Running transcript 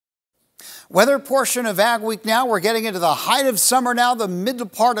Weather portion of Ag Week now. We're getting into the height of summer now, the middle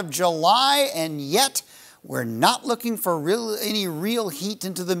part of July, and yet we're not looking for any real heat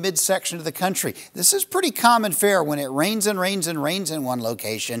into the midsection of the country. This is pretty common fare when it rains and rains and rains in one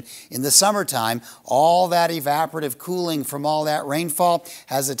location. In the summertime, all that evaporative cooling from all that rainfall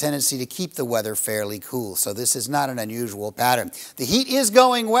has a tendency to keep the weather fairly cool. So this is not an unusual pattern. The heat is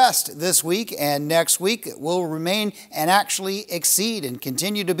going west this week, and next week it will remain and actually exceed and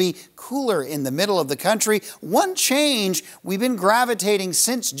continue to be cooler in the middle of the country. One change, we've been gravitating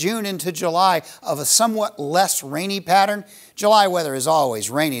since June into July of a somewhat less rainy pattern. July weather is always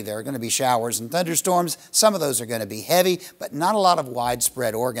rainy. There are going to be showers and thunderstorms. Some of those are going to be heavy, but not a lot of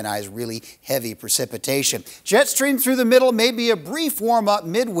widespread, organized, really heavy precipitation. Jet stream through the middle, maybe a brief warm-up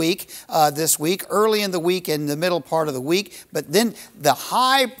midweek this week, early in the week and the middle part of the week, but then the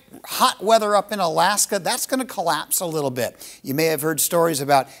hot weather up in Alaska, that's going to collapse a little bit. You may have heard stories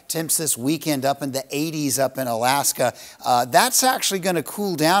about temps this weekend up in the 80s up in Alaska. That's actually going to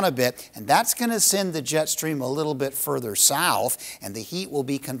cool down a bit, and that's going to send the jet stream a little bit further south, and the heat will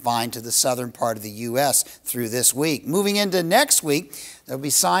be confined to the southern part of the U.S. through this week. Moving into next week, there'll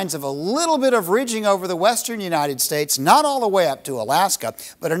be signs of a little bit of ridging over the western United States, not all the way up to Alaska,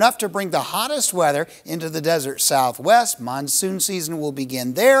 but enough to bring the hottest weather into the desert southwest. Monsoon season will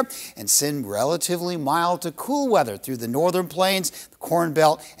begin there and send relatively mild to cool weather through the northern plains, the Corn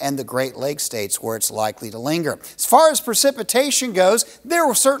Belt, and the Great Lakes states where it's likely to linger. As far as precipitation goes,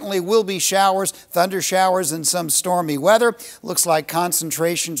 there certainly will be showers, thunder showers, and some stormy weather. Looks like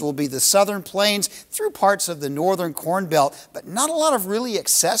concentrations will be the southern plains through parts of the northern Corn Belt, but not a lot of really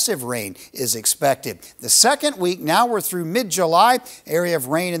excessive rain is expected. The second week, now we're through mid-July, area of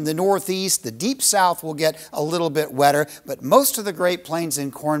rain in the northeast. The deep south will get a little bit wetter, but most of the Great Plains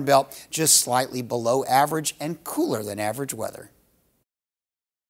and Corn Belt just slightly below average and cooler than average weather.